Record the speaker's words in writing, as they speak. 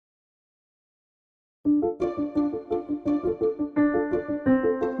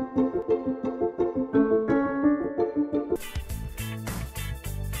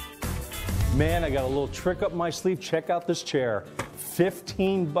Man, I got a little trick up my sleeve. Check out this chair.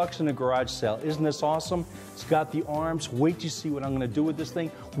 15 bucks in a garage sale. Isn't this awesome? It's got the arms. Wait to see what I'm going to do with this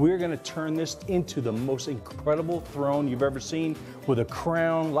thing. We're going to turn this into the most incredible throne you've ever seen, with a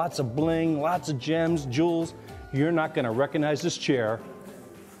crown, lots of bling, lots of gems, jewels. You're not going to recognize this chair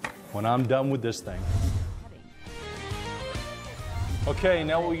when I'm done with this thing. Okay,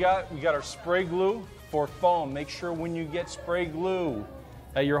 now what we got our spray glue for foam. Make sure when you get spray glue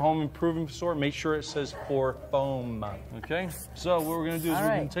at your home improvement store, make sure it says for foam. Okay, so what we're going to do is we're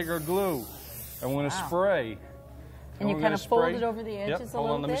going to take our glue and we're going to spray. And you kind of fold it over the edges a little bit? Hold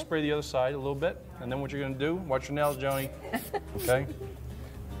on, let me spray the other side a little bit. And then what you're going to do, watch your nails, Joni. Okay,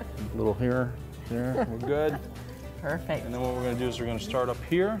 a little here, we're good. Perfect. And then what we're going to do is we're going to start up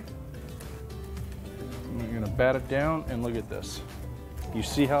here. We're going to bat it down, and look at this. You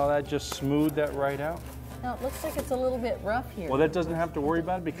see how that just smoothed that right out? Now, it looks like it's a little bit rough here. Well, that doesn't have to worry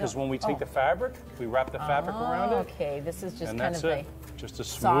about it, because when we take the fabric, we wrap the fabric around it. Okay, this is just and kind that's of it. a Just to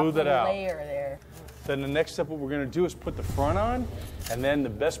smooth it out. layer there. Then the next step, what we're going to do is put the front on, and then the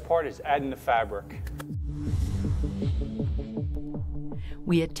best part is adding the fabric.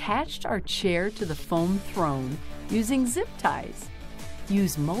 We attached our chair to the foam throne using zip ties.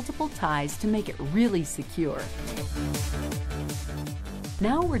 Use multiple ties to make it really secure.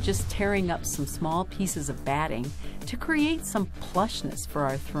 Now we're just tearing up some small pieces of batting to create some plushness for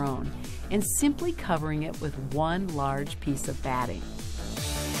our throne, and simply covering it with one large piece of batting.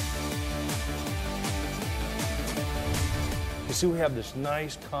 You see, we have this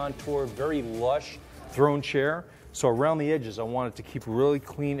nice contour, very lush throne chair. So around the edges, I want it to keep really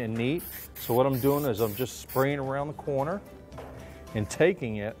clean and neat. So what I'm doing is I'm just spraying around the corner and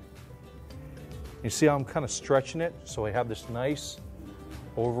taking it. You see how I'm kind of stretching it? So I have this nice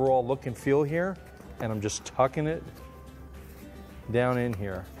overall look and feel here, and I'm just tucking it down in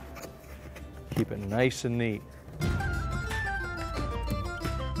here. Keep it nice and neat.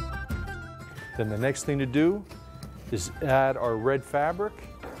 Then the next thing to do is add our red fabric,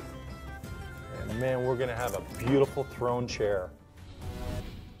 and man, we're gonna have a beautiful throne chair.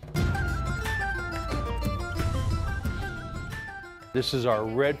 This is our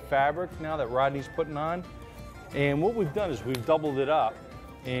red fabric now that Rodney's putting on, and what we've done is we've doubled it up,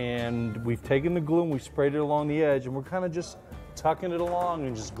 and we've taken the glue and we've sprayed it along the edge, and we're kind of just tucking it along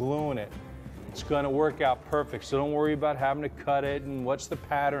and just gluing it. It's going to work out perfect, so don't worry about having to cut it and what's the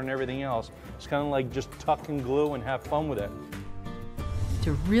pattern and everything else. It's kind of like just tuck and glue and have fun with it.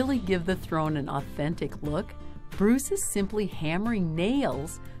 To really give the throne an authentic look, Bruce is simply hammering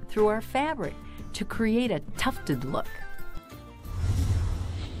nails through our fabric to create a tufted look.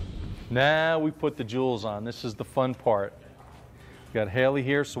 Now we put the jewels on. This is the fun part. We got Haley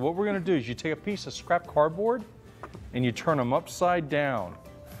here. So what we're going to do is you take a piece of scrap cardboard and you turn them upside down.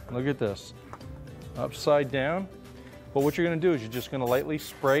 Look at this. Upside down. But what you're going to do is you're just going to lightly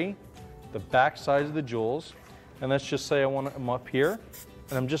spray the back sides of the jewels. And let's just say I want them up here.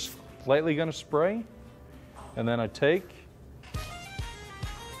 And I'm just lightly going to spray. And then I take.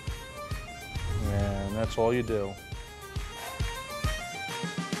 And that's all you do.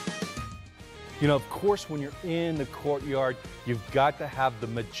 You know, of course, when you're in the courtyard, you've got to have the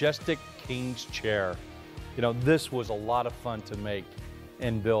majestic king's chair. You know, this was a lot of fun to make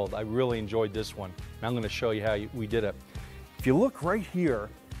and build. I really enjoyed this one. And I'm going to show you how we did it. If you look right here,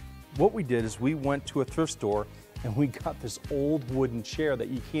 what we did is we went to a thrift store and we got this old wooden chair that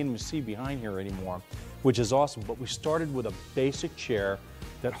you can't even see behind here anymore, which is awesome. But we started with a basic chair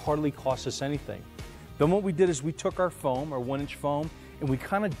that hardly cost us anything. Then what we did is we took our foam, our 1-inch foam, and we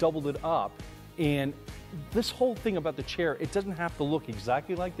kind of doubled it up. And this whole thing about the chair, it doesn't have to look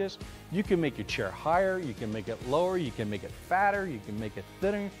exactly like this. You can make your chair higher, you can make it lower, you can make it fatter, you can make it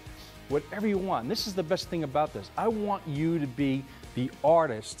thinner, whatever you want. And this is the best thing about this. I want you to be the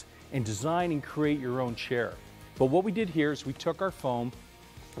artist and design and create your own chair. But what we did here is we took our foam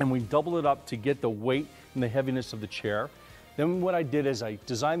and we doubled it up to get the weight and the heaviness of the chair. Then what I did is I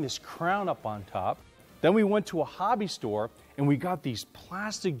designed this crown up on top. Then we went to a hobby store and we got these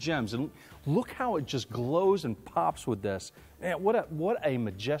plastic gems, and look how it just glows and pops with this. Man, what a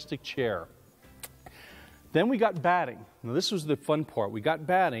majestic chair. Then we got batting. Now this was the fun part. We got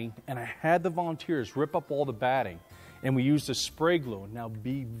batting, and I had the volunteers rip up all the batting, and we used a spray glue. Now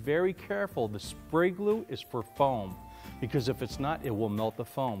be very careful. The spray glue is for foam, because if it's not, it will melt the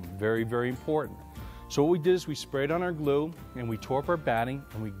foam. Very, very important. So what we did is we sprayed on our glue, and we tore up our batting,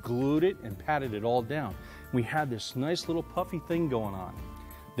 and we glued it and patted it all down. We had this nice little puffy thing going on.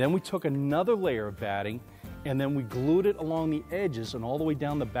 Then we took another layer of batting, and then we glued it along the edges and all the way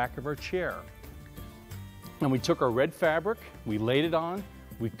down the back of our chair. And we took our red fabric, we laid it on,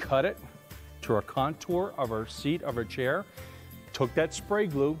 we cut it, to our contour of our seat, of our chair, took that spray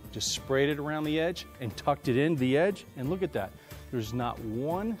glue, just sprayed it around the edge and tucked it in the edge, and look at that. There's not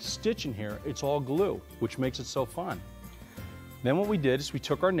one stitch in here, it's all glue, which makes it so fun. Then what we did is we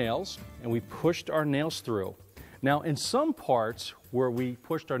took our nails and we pushed our nails through. Now in some parts where we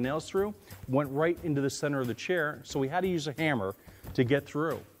pushed our nails through, went right into the center of the chair, so we had to use a hammer to get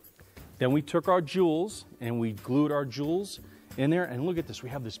through. Then we took our jewels and we glued our jewels in there, and look at this, we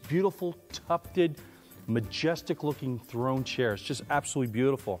have this beautiful tufted, majestic looking throne chair. It's just absolutely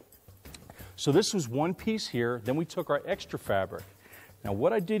beautiful. So this was one piece here, then we took our extra fabric. Now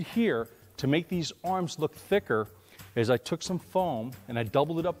what I did here to make these arms look thicker is I took some foam and I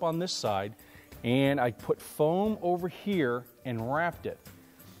doubled it up on this side, and I put foam over here and wrapped it.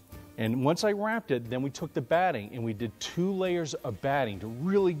 And once I wrapped it, then we took the batting and we did 2 layers of batting to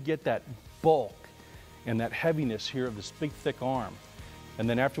really get that bulk and that heaviness here of this big thick arm. And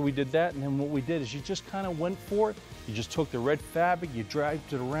then after we did that, and then what we did is you just kind of went for it. You just took the red fabric, you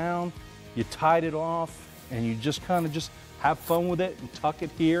draped it around, you tied it off, and you just kind of just have fun with it and tuck it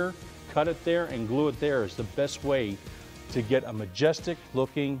here, cut it there, and glue it there is the best way to get a majestic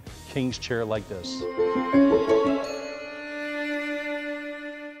looking king's chair like this.